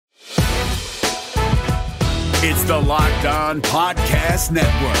It's the Locked On Podcast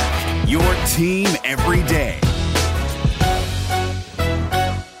Network, your team every day.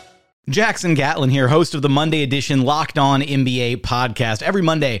 Jackson Gatlin here, host of the Monday edition Locked On NBA podcast. Every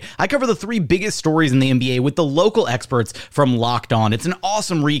Monday, I cover the three biggest stories in the NBA with the local experts from Locked On. It's an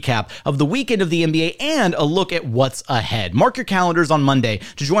awesome recap of the weekend of the NBA and a look at what's ahead. Mark your calendars on Monday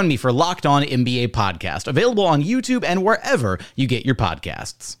to join me for Locked On NBA podcast, available on YouTube and wherever you get your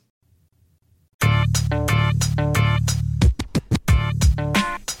podcasts.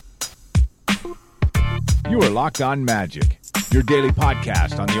 You are Locked On Magic, your daily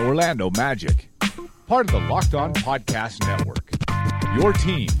podcast on the Orlando Magic. Part of the Locked On Podcast Network, your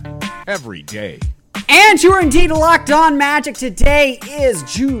team every day. And you are indeed Locked On Magic. Today is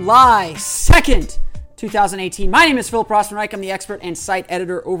July 2nd, 2018. My name is Philip Rossman-Reich. I'm the expert and site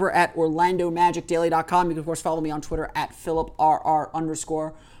editor over at OrlandoMagicDaily.com. You can, of course, follow me on Twitter at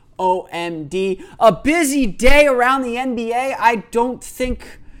PhilipRR_OMD. A busy day around the NBA. I don't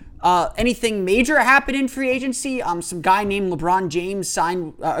think anything major happened in free agency. Some guy named LeBron James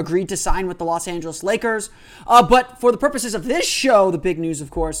agreed to sign with the Los Angeles Lakers. But for the purposes of this show, the big news,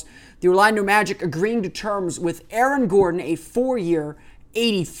 of course, the Orlando Magic agreeing to terms with Aaron Gordon, a 4-year,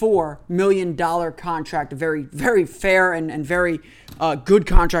 $84 million contract. A very, very fair and very good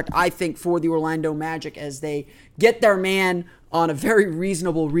contract, I think, for the Orlando Magic as they get their man on a very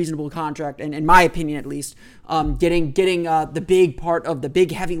reasonable contract, and in my opinion at least, getting the big part of the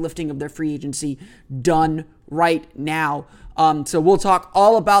big heavy lifting of their free agency done right now. So we'll talk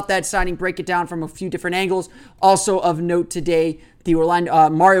all about that signing, break it down from a few different angles. Also of note today, the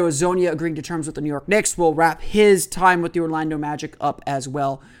Mario Hezonja agreeing to terms with the New York Knicks. Will wrap his time with the Orlando Magic up as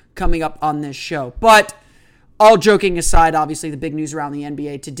well, coming up on this show. But all joking aside, obviously the big news around the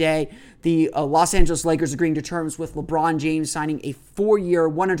NBA today, the Los Angeles Lakers agreeing to terms with LeBron James, signing a 4-year,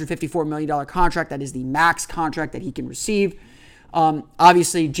 $154 million contract. That is the max contract that he can receive.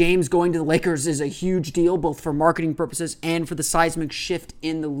 Obviously, James going to the Lakers is a huge deal, both for marketing purposes and for the seismic shift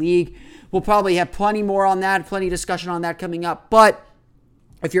in the league. We'll probably have plenty more on that, plenty of discussion on that coming up. But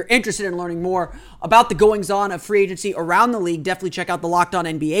if you're interested in learning more about the goings-on of free agency around the league, definitely check out the Locked On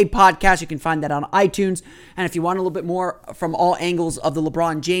NBA podcast. You can find that on iTunes. And if you want a little bit more from all angles of the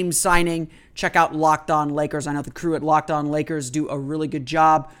LeBron James signing, check out Locked On Lakers. I know the crew at Locked On Lakers do a really good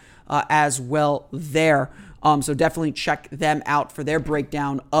job as well there. So definitely check them out for their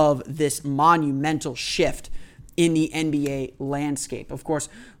breakdown of this monumental shift in the NBA landscape. Of course,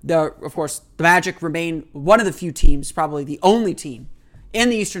 the Magic remain one of the few teams, probably the only team in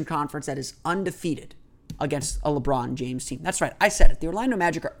the Eastern Conference that is undefeated against a LeBron James team. That's right, I said it. The Orlando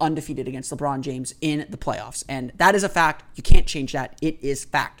Magic are undefeated against LeBron James in the playoffs, and that is a fact. You can't change that. It is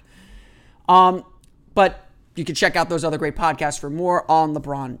fact. But you can check out those other great podcasts for more on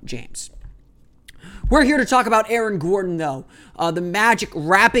LeBron James. We're here to talk about Aaron Gordon, though. The Magic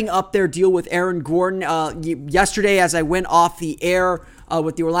wrapping up their deal with Aaron Gordon. Yesterday, as I went off the air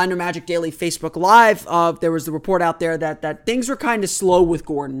with the Orlando Magic Daily Facebook Live, there was the report out there that things were kind of slow with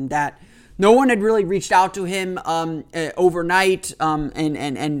Gordon, that no one had really reached out to him overnight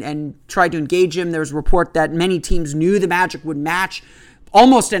and tried to engage him. There was a report that many teams knew the Magic would match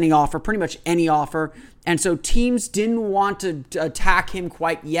almost any offer, pretty much any offer. And so teams didn't want to attack him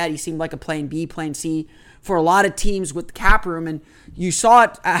quite yet. He seemed like a plan B, plan C for a lot of teams with the cap room. And you saw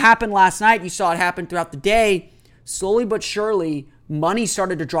it happen last night. You saw it happen throughout the day. Slowly but surely, money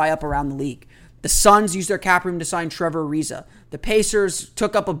started to dry up around the league. The Suns used their cap room to sign Trevor Ariza. The Pacers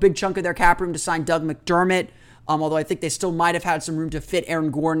took up a big chunk of their cap room to sign Doug McDermott, although I think they still might have had some room to fit Aaron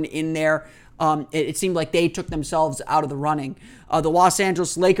Gordon in there. It seemed like they took themselves out of the running. The Los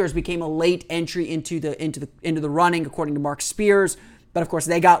Angeles Lakers became a late entry into the running, according to Mark Spears. But of course,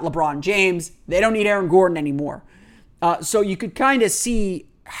 they got LeBron James. They don't need Aaron Gordon anymore. So you could kind of see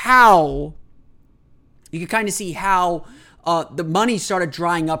how the money started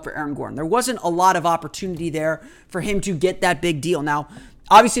drying up for Aaron Gordon. There wasn't a lot of opportunity there for him to get that big deal. Now,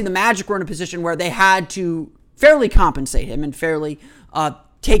 obviously, the Magic were in a position where they had to fairly compensate him and fairly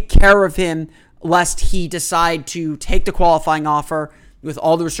take care of him, lest he decide to take the qualifying offer with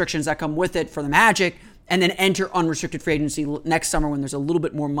all the restrictions that come with it for the Magic, and then enter unrestricted free agency next summer when there's a little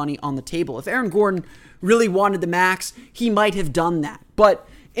bit more money on the table. If Aaron Gordon really wanted the max, he might have done that. But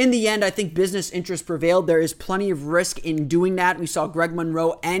in the end, I think business interest prevailed. There is plenty of risk in doing that. We saw Greg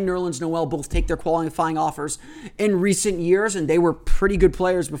Monroe and Nerlens Noel both take their qualifying offers in recent years, and they were pretty good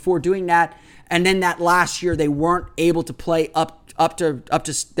players before doing that. And then that last year, they weren't able to play up to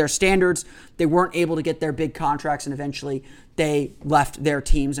their standards. They weren't able to get their big contracts, and eventually they left their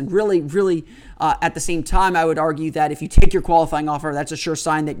teams. And really, at the same time, I would argue that if you take your qualifying offer, that's a sure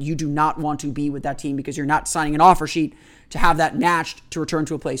sign that you do not want to be with that team, because you're not signing an offer sheet to have that matched to return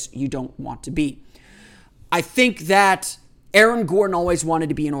to a place you don't want to be. I think that Aaron Gordon always wanted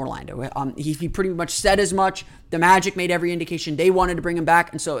to be in Orlando. He pretty much said as much. The Magic made every indication they wanted to bring him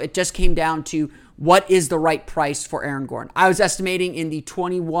back, and so it just came down to what is the right price for Aaron Gordon. I was estimating in the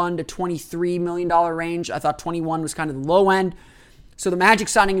 $21 to $23 million range. I thought 21 was kind of the low end. So the Magic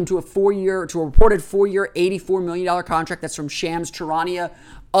signing him to a reported 4-year, $84 million contract. That's from Shams Charania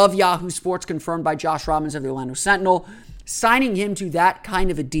of Yahoo Sports, confirmed by Josh Robbins of the Orlando Sentinel. Signing him to that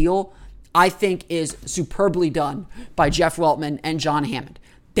kind of a deal, I think, is superbly done by Jeff Weltman and John Hammond.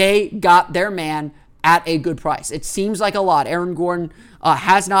 They got their man at a good price. It seems like a lot. Aaron Gordon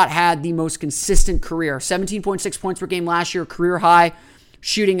has not had the most consistent career. 17.6 points per game last year, career high,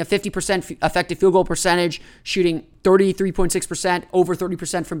 shooting a 50% effective field goal percentage, shooting 33.6%, over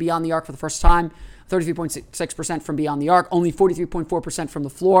 30% from beyond the arc for the first time, 33.6% from beyond the arc, only 43.4% from the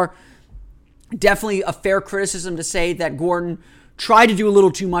floor. Definitely a fair criticism to say that Gordon tried to do a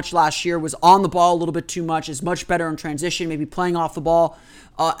little too much last year, was on the ball a little bit too much, is much better in transition, maybe playing off the ball,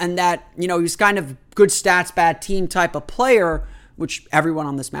 and that, he was kind of good stats, bad team type of player, which everyone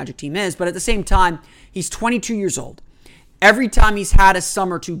on this Magic team is, but at the same time, he's 22 years old. Every time he's had a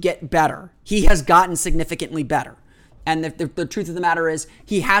summer to get better, he has gotten significantly better. And the truth of the matter is,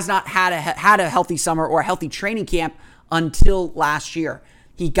 he has not had a healthy summer or a healthy training camp until last year.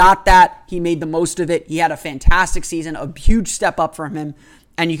 He got that. He made the most of it. He had a fantastic season, a huge step up from him,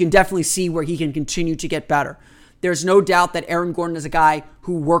 and you can definitely see where he can continue to get better. There's no doubt that Aaron Gordon is a guy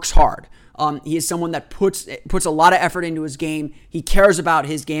who works hard. He is someone that puts a lot of effort into his game. He cares about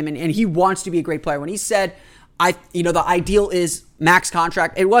his game, and he wants to be a great player. When he said, the ideal is max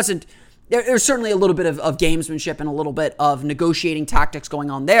contract, it wasn't. There's certainly a little bit of gamesmanship and a little bit of negotiating tactics going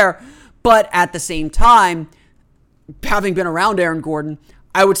on there, but at the same time, having been around Aaron Gordon,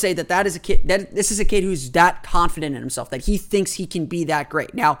 I would say that is a kid. That this is a kid who's that confident in himself that he thinks he can be that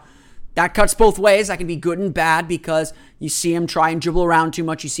great. Now, that cuts both ways. That can be good and bad, because you see him try and dribble around too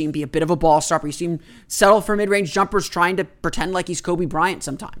much. You see him be a bit of a ball stopper. You see him settle for mid-range jumpers, trying to pretend like he's Kobe Bryant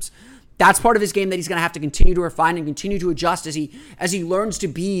sometimes. That's part of his game that he's going to have to continue to refine and continue to adjust as he learns to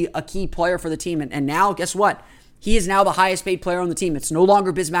be a key player for the team. And now, guess what? He is now the highest paid player on the team. It's no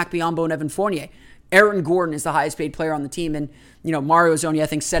longer Bismack Biyombo and Evan Fournier. Aaron Gordon is the highest paid player on the team. And, Mario Zoni, I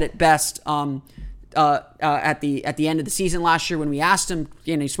think, said it best at the end of the season last year when we asked him,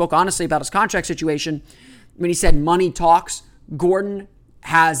 he spoke honestly about his contract situation. When he said money talks, Gordon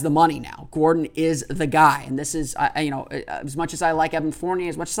has the money now. Gordon is the guy. And this is, as much as I like Evan Fournier,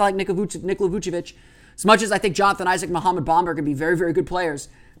 as much as I like Nikola Vucevic, as much as I think Jonathan Isaac, Mohamed Bamba can be very, very good players,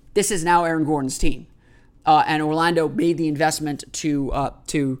 this is now Aaron Gordon's team. And Orlando made the investment to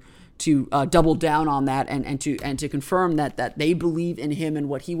double down on that and to confirm that they believe in him and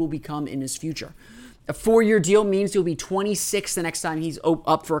what he will become in his future. A 4-year deal means he'll be 26 the next time he's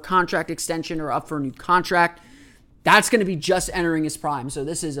up for a contract extension or up for a new contract. That's going to be just entering his prime. So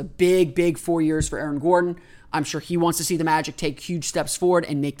this is a big 4 years for Aaron Gordon. I'm sure he wants to see the Magic take huge steps forward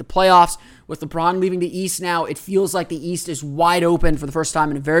and make the playoffs. With LeBron leaving the East now, it feels like the East is wide open for the first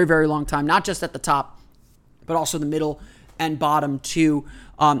time in a very, very long time, not just at the top, but also the middle and bottom too.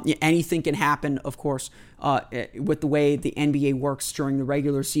 Anything can happen, of course, with the way the NBA works during the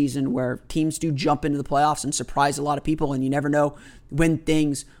regular season, where teams do jump into the playoffs and surprise a lot of people, and you never know when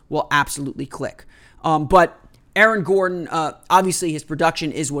things will absolutely click. But Aaron Gordon, obviously his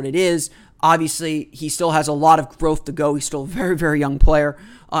production is what it is. Obviously, he still has a lot of growth to go. He's still a very, very young player.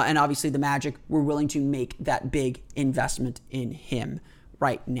 And obviously the Magic were willing to make that big investment in him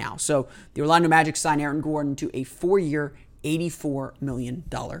right now. So the Orlando Magic signed Aaron Gordon to a 4-year, $84 million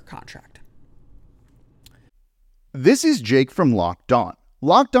contract. This is Jake from Locked On.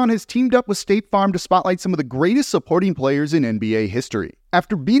 Locked On has teamed up with State Farm to spotlight some of the greatest supporting players in NBA history.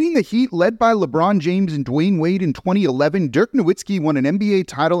 After beating the Heat led by LeBron James and Dwayne Wade in 2011, Dirk Nowitzki won an NBA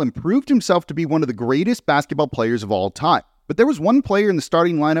title and proved himself to be one of the greatest basketball players of all time. But there was one player in the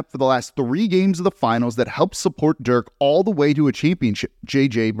starting lineup for the last 3 games of the finals that helped support Dirk all the way to a championship,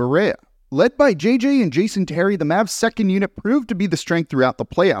 JJ Barea. Led by JJ and Jason Terry, the Mavs' second unit proved to be the strength throughout the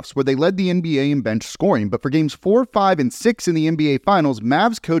playoffs, where they led the NBA in bench scoring. But for games 4, 5, and 6 in the NBA Finals,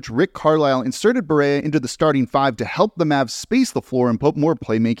 Mavs coach Rick Carlisle inserted Barea into the starting 5 to help the Mavs space the floor and put more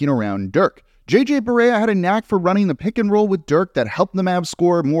playmaking around Dirk. JJ Barea had a knack for running the pick and roll with Dirk that helped the Mavs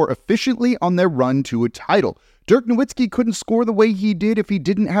score more efficiently on their run to a title. Dirk Nowitzki couldn't score the way he did if he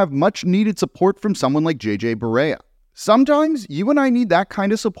didn't have much needed support from someone like JJ Barea. Sometimes you and I need that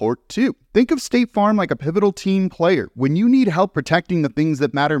kind of support too. Think of State Farm like a pivotal team player. When you need help protecting the things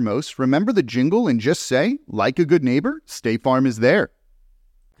that matter most, remember the jingle and just say, like a good neighbor, State Farm is there.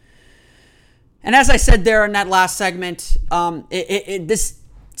 And as I said there in that last segment, this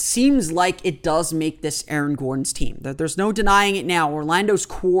seems like it does make this Aaron Gordon's team. There's no denying it now. Orlando's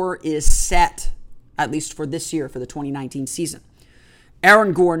core is set, at least for this year, for the 2019 season.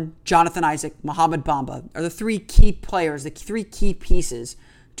 Aaron Gordon, Jonathan Isaac, Mohamed Bamba are the three key players, the three key pieces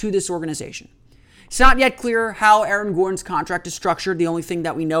to this organization. It's not yet clear how Aaron Gordon's contract is structured. The only thing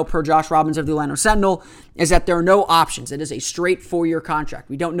that we know, per Josh Robbins of the Orlando Sentinel, is that there are no options. It is a straight 4-year contract.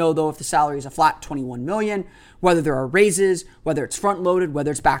 We don't know, though, if the salary is a flat $21 million, whether there are raises, whether it's front-loaded,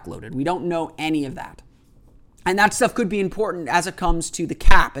 whether it's back-loaded. We don't know any of that. And that stuff could be important as it comes to the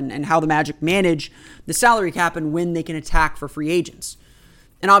cap and how the Magic manage the salary cap and when they can attack for free agents.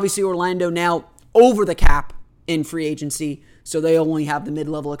 And obviously Orlando now over the cap in free agency, so they only have the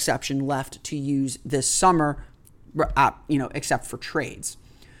mid-level exception left to use this summer, except for trades.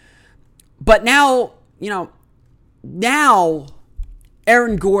 But now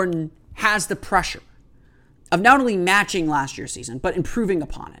Aaron Gordon has the pressure of not only matching last year's season, but improving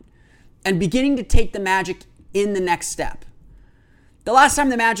upon it and beginning to take the Magic in the next step. The last time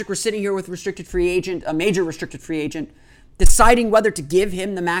the Magic were sitting here with a major restricted free agent, deciding whether to give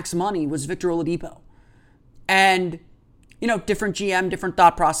him the max money was Victor Oladipo. And, different GM, different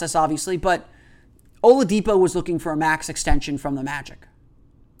thought process, obviously, but Oladipo was looking for a max extension from the Magic.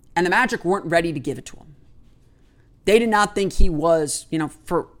 And the Magic weren't ready to give it to him. They did not think he was,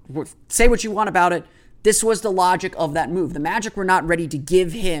 say what you want about it, this was the logic of that move. The Magic were not ready to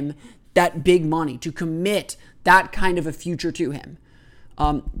give him that big money, to commit that kind of a future to him.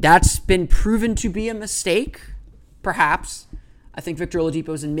 That's been proven to be a mistake. Perhaps. I think Victor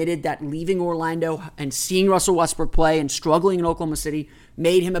Oladipo has admitted that leaving Orlando and seeing Russell Westbrook play and struggling in Oklahoma City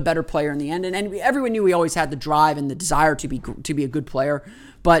made him a better player in the end. And everyone knew he always had the drive and the desire to be a good player,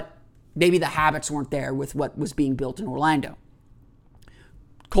 but maybe the habits weren't there with what was being built in Orlando.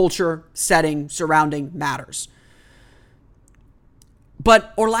 Culture, setting, surrounding matters.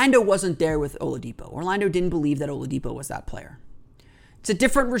 But Orlando wasn't there with Oladipo. Orlando didn't believe that Oladipo was that player. It's a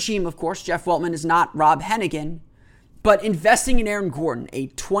different regime, of course. Jeff Weltman is not Rob Hennigan. But investing in Aaron Gordon, a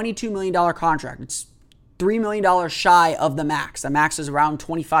 $22 million contract, it's $3 million shy of the max. The max is around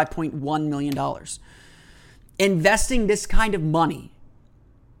 $25.1 million. Investing this kind of money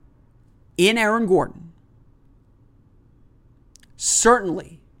in Aaron Gordon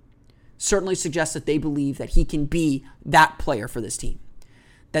certainly suggests that they believe that he can be that player for this team.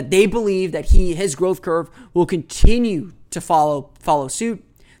 That they believe that his growth curve will continue to follow suit,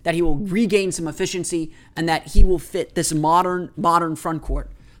 that he will regain some efficiency, and that he will fit this modern front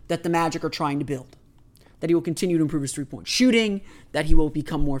court that the Magic are trying to build. That he will continue to improve his three-point shooting, that he will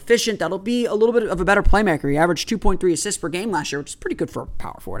become more efficient, that'll be a little bit of a better playmaker. He averaged 2.3 assists per game last year, which is pretty good for a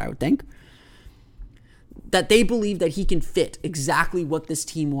power forward, I would think. That they believe that he can fit exactly what this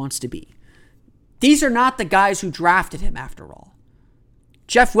team wants to be. These are not the guys who drafted him, after all.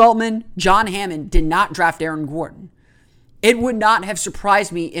 Jeff Weltman, John Hammond did not draft Aaron Gordon. It would not have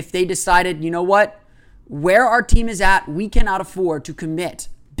surprised me if they decided, you know what, where our team is at, we cannot afford to commit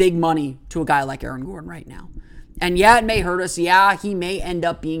big money to a guy like Aaron Gordon right now. And yeah, it may hurt us. Yeah, he may end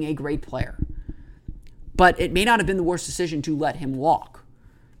up being a great player. But it may not have been the worst decision to let him walk.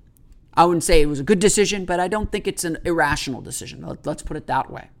 I wouldn't say it was a good decision, but I don't think it's an irrational decision. Let's put it that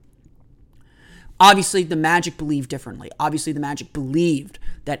way. Obviously, the Magic believed differently. Obviously, the Magic believed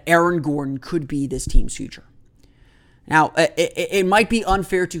that Aaron Gordon could be this team's future. Now, it might be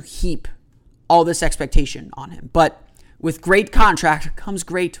unfair to heap all this expectation on him, but with great contract comes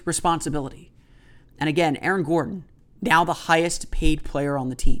great responsibility. And again, Aaron Gordon, now the highest paid player on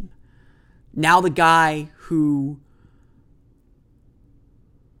the team. Now the guy who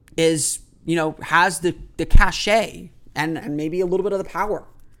is, has the cachet and maybe a little bit of the power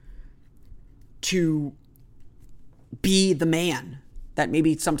to be the man that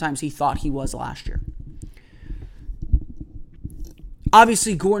maybe sometimes he thought he was last year.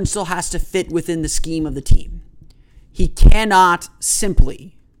 Obviously, Gordon still has to fit within the scheme of the team. He cannot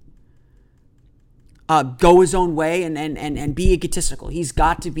simply go his own way and be egotistical. He's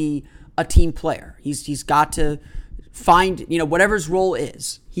got to be a team player. He's got to find, whatever his role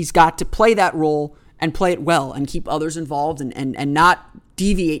is. He's got to play that role and play it well and keep others involved and not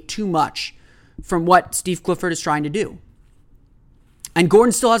deviate too much from what Steve Clifford is trying to do. And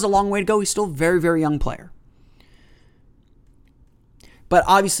Gordon still has a long way to go. He's still a very, very young player. But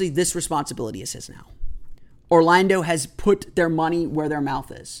obviously, this responsibility is his now. Orlando has put their money where their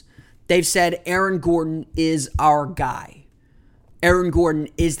mouth is. They've said Aaron Gordon is our guy. Aaron Gordon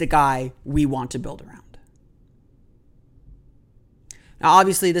is the guy we want to build around. Now,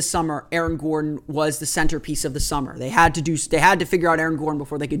 obviously, this summer, Aaron Gordon was the centerpiece of the summer. They had to figure out Aaron Gordon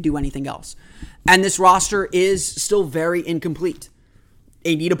before they could do anything else. And this roster is still very incomplete.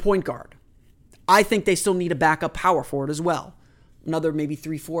 They need a point guard. I think they still need a backup power forward as well. Another maybe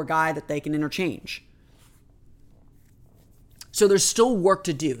 3-4 guy that they can interchange. So there's still work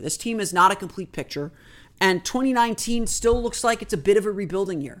to do. This team is not a complete picture. And 2019 still looks like it's a bit of a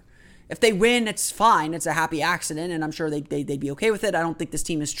rebuilding year. If they win, it's fine. It's a happy accident, and I'm sure they'd be okay with it. I don't think this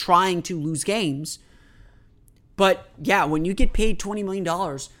team is trying to lose games. But yeah, when you get paid $20 million,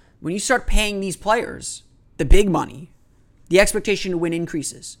 when you start paying these players the big money, the expectation to win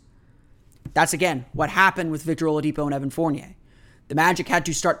increases. That's, again, what happened with Victor Oladipo and Evan Fournier. The Magic had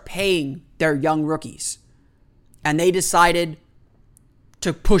to start paying their young rookies. And they decided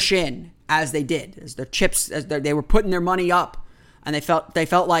to push in as they did. As their chips, they were putting their money up. And they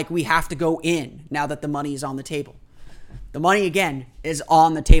felt like we have to go in now that the money is on the table. The money, again, is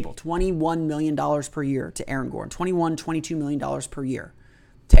on the table. $21 million per year to Aaron Gordon. $22 million per year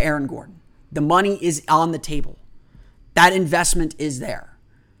to Aaron Gordon. The money is on the table. That investment is there.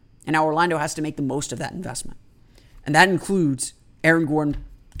 And now Orlando has to make the most of that investment. And that includes Aaron Gordon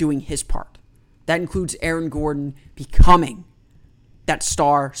doing his part. That includes Aaron Gordon becoming that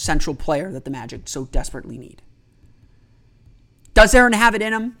star central player that the Magic so desperately need. Does Aaron have it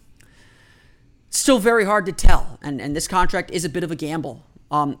in him? Still very hard to tell. And this contract is a bit of a gamble.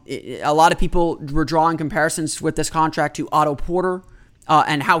 A lot of people were drawing comparisons with this contract to Otto Porter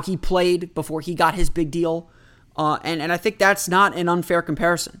and how he played before he got his big deal. And I think that's not an unfair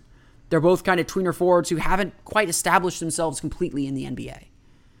comparison. They're both kind of tweener forwards who haven't quite established themselves completely in the NBA.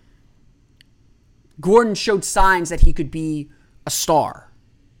 Gordon showed signs that he could be a star,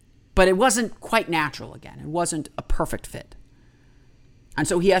 but it wasn't quite natural again. It wasn't a perfect fit. And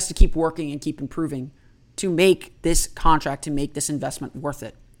so he has to keep working and keep improving to make this contract, to make this investment worth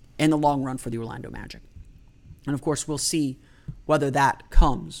it in the long run for the Orlando Magic. And of course, we'll see whether that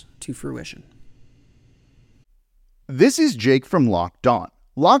comes to fruition. This is Jake from Locked On.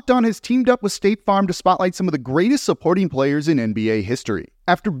 Locked On has teamed up with State Farm to spotlight some of the greatest supporting players in NBA history.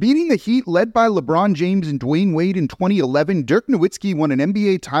 After beating the Heat led by LeBron James and Dwayne Wade in 2011, Dirk Nowitzki won an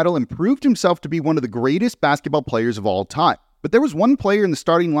NBA title and proved himself to be one of the greatest basketball players of all time. But there was one player in the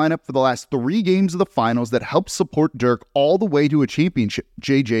starting lineup for the last 3 games of the finals that helped support Dirk all the way to a championship,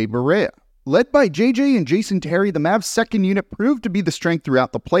 JJ Barea. Led by JJ and Jason Terry, the Mavs' second unit proved to be the strength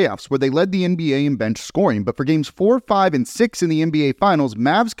throughout the playoffs, where they led the NBA in bench scoring. But for games 4, 5, and 6 in the NBA Finals,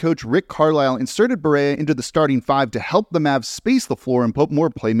 Mavs coach Rick Carlisle inserted Barea into the starting 5 to help the Mavs space the floor and put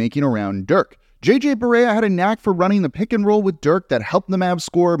more playmaking around Dirk. JJ Barea had a knack for running the pick and roll with Dirk that helped the Mavs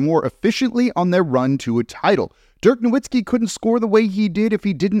score more efficiently on their run to a title. Dirk Nowitzki couldn't score the way he did if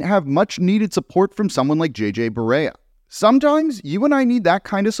he didn't have much needed support from someone like JJ Barea. Sometimes you and I need that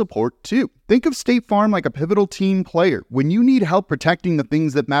kind of support too. Think of State Farm like a pivotal team player. When you need help protecting the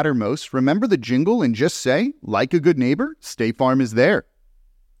things that matter most, remember the jingle and just say, like a good neighbor, State Farm is there.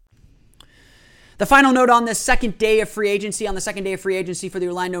 The final note on this second day of free agency, for the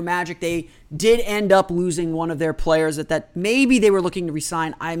Orlando Magic, they did end up losing one of their players that maybe they were looking to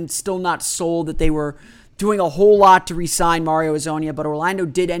re-sign. I'm still not sold that they were doing a whole lot to re-sign Mario Hezonja, but Orlando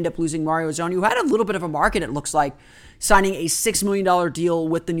did end up losing Mario Hezonja, who had a little bit of a market, it looks like, signing a $6 million deal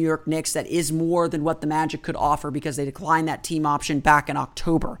with the New York Knicks that is more than what the Magic could offer because they declined that team option back in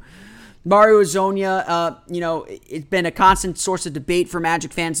October. Mario Hezonja, it's been a constant source of debate for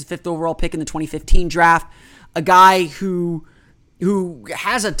Magic fans, the 5th overall pick in the 2015 draft, a guy who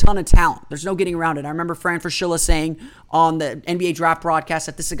has a ton of talent. There's no getting around it. I remember Fran Fraschilla saying on the NBA draft broadcast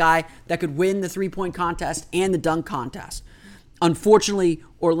that this is a guy that could win the three-point contest and the dunk contest. Unfortunately,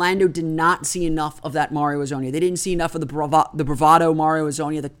 Orlando did not see enough of that Mario Hezonja. They didn't see enough of the bravado Mario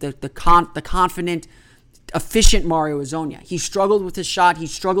Hezonja, the confident, efficient Mario Hezonja. He struggled with his shot. He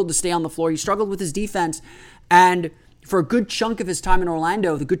struggled to stay on the floor. He struggled with his defense. And for a good chunk of his time in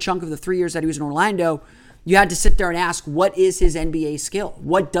Orlando, the good chunk of the 3 years that he was in Orlando, you had to sit there and ask, what is his NBA skill?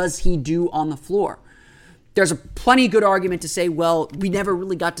 What does he do on the floor? There's a plenty good argument to say, well, we never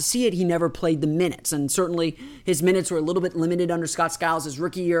really got to see it. He never played the minutes. And certainly his minutes were a little bit limited under Scott Skiles'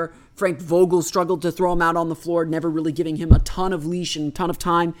 rookie year. Frank Vogel struggled to throw him out on the floor, never really giving him a ton of leash and a ton of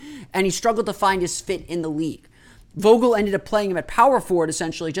time. And he struggled to find his fit in the league. Vogel ended up playing him at power forward,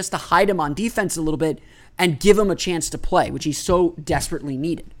 essentially, just to hide him on defense a little bit and give him a chance to play, which he so desperately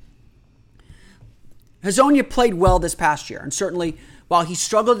needed. Hezonja played well this past year, and certainly while he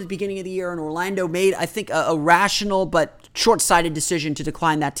struggled at the beginning of the year and Orlando made, I think, a rational but short-sighted decision to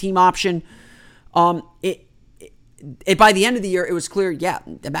decline that team option, by the end of the year, it was clear,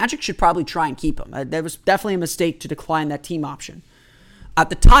 the Magic should probably try and keep him. There was definitely a mistake to decline that team option. At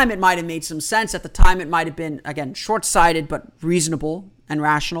the time, it might have made some sense. At the time, it might have been, again, short-sighted but reasonable and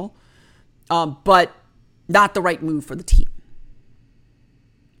rational, but not the right move for the team.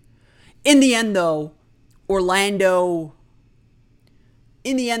 In the end, though, Orlando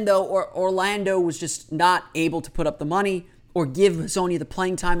was just not able to put up the money or give Hezonja the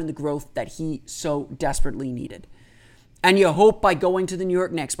playing time and the growth that he so desperately needed. And you hope by going to the New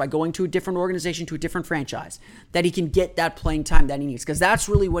York Knicks, by going to a different organization, to a different franchise, that he can get that playing time that he needs. Because that's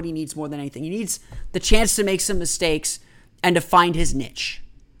really what he needs more than anything. He needs the chance to make some mistakes and to find his niche.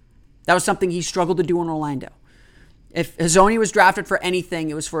 That was something he struggled to do in Orlando. If Hezonja was drafted for anything,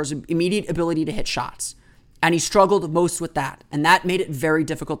 it was for his immediate ability to hit shots. And he struggled most with that. And that made it very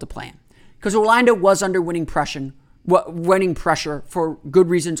difficult to play him. Because Orlando was under winning pressure for good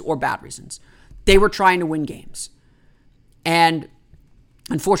reasons or bad reasons. They were trying to win games. And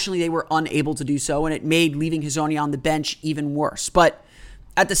unfortunately, they were unable to do so, and it made leaving Hezonja on the bench even worse. But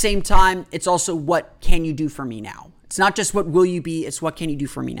at the same time, it's also what can you do for me now? It's not just what will you be, it's what can you do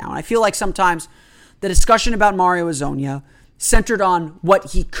for me now? And I feel like sometimes the discussion about Mario Hezonja centered on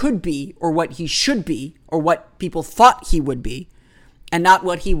what he could be or what he should be or what people thought he would be and not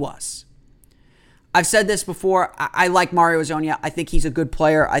what he was. I've said this before. I like Mario Hezonja. I think he's a good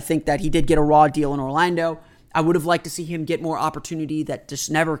player. I think that he did get a raw deal in Orlando. I would have liked to see him get more opportunity that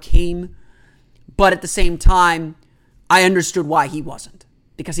just never came. But at the same time, I understood why he wasn't.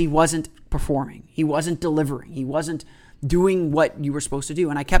 Because he wasn't performing. He wasn't delivering. He wasn't doing what you were supposed to do.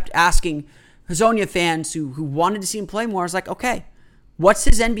 And I kept asking Hezonja fans who wanted to see him play more, I was like, okay, what's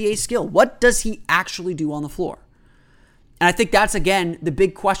his NBA skill? What does he actually do on the floor? And I think that's, again, the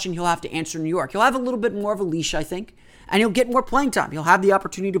big question he'll have to answer in New York. He'll have a little bit more of a leash, I think. And he'll get more playing time. He'll have the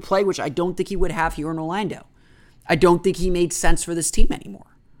opportunity to play, which I don't think he would have here in Orlando. I don't think he made sense for this team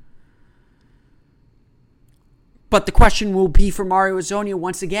anymore. But the question will be for Mario Hezonja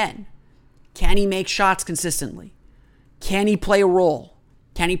once again. Can he make shots consistently? Can he play a role?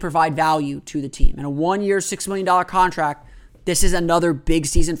 Can he provide value to the team? In a 1-year, $6 million contract, this is another big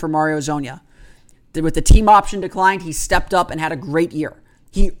season for Mario Hezonja. With the team option declined, he stepped up and had a great year.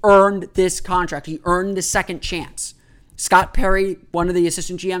 He earned this contract. He earned the second chance. Scott Perry, one of the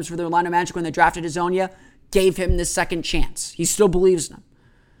assistant GMs for the Orlando Magic when they drafted Hezonja, gave him this second chance. He still believes in him.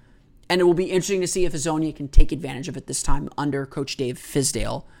 And it will be interesting to see if Hezonja can take advantage of it this time under Coach Dave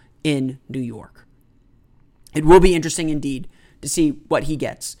Fizdale in New York. It will be interesting indeed to see what he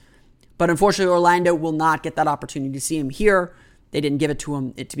gets. But unfortunately, Orlando will not get that opportunity to see him here. They didn't give it to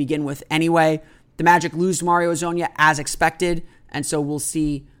him to begin with anyway. The Magic lose Mario Hezonja as expected, and so we'll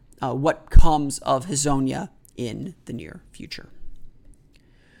see what comes of Hezonja in the near future.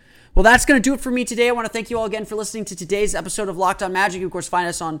 Well, that's going to do it for me today. I want to thank you all again for listening to today's episode of Locked On Magic. You, of course, find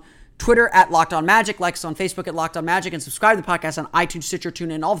us on Twitter at Locked On Magic, like us on Facebook at Locked On Magic, and subscribe to the podcast on iTunes, Stitcher,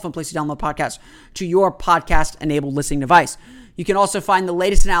 TuneIn, and all the fun places to download podcasts to your podcast-enabled listening device. You can also find the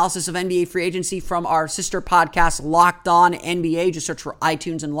latest analysis of NBA free agency from our sister podcast, Locked On NBA. Just search for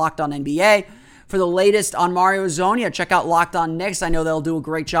iTunes and Locked On NBA. For the latest on Mario Hezonja, check out Locked On Knicks. I know they'll do a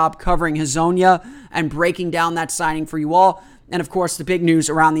great job covering Hezonja and breaking down that signing for you all. And of course, the big news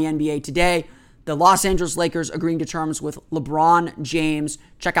around the NBA today, the Los Angeles Lakers agreeing to terms with LeBron James.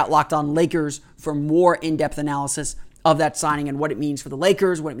 Check out Locked On Lakers for more in-depth analysis of that signing and what it means for the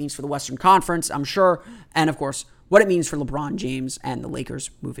Lakers, what it means for the Western Conference, I'm sure, and of course, what it means for LeBron James and the Lakers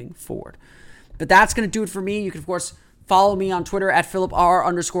moving forward. But that's going to do it for me. You can, of course, follow me on Twitter at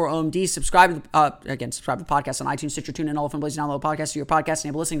PhilipR_OMD. Subscribe to the podcast on iTunes, Stitcher, TuneIn, and all the fun places to download podcasts to your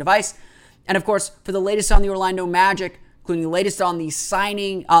podcast-enabled listening device. And of course, for the latest on the Orlando Magic, including the latest on the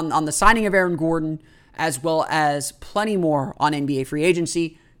signing on the signing of Aaron Gordon, as well as plenty more on NBA free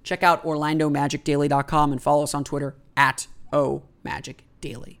agency, check out OrlandoMagicDaily.com and follow us on Twitter at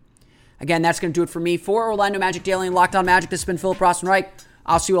OMagicDaily. Again, that's going to do it for me. For Orlando Magic Daily and Locked On Magic, this has been Philip Rossman-Reich.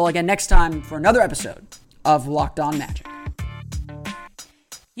 I'll see you all again next time for another episode of Locked On Magic.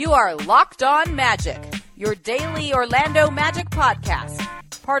 You are Locked On Magic, your daily Orlando Magic podcast,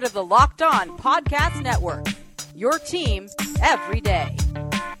 part of the Locked On Podcast Network. Your team every day.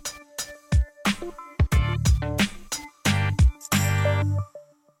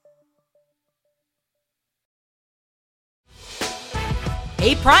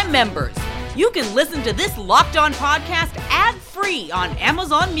 Hey, Prime members, you can listen to this Locked On podcast ad-free on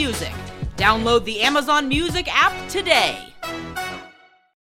Amazon Music. Download the Amazon Music app today.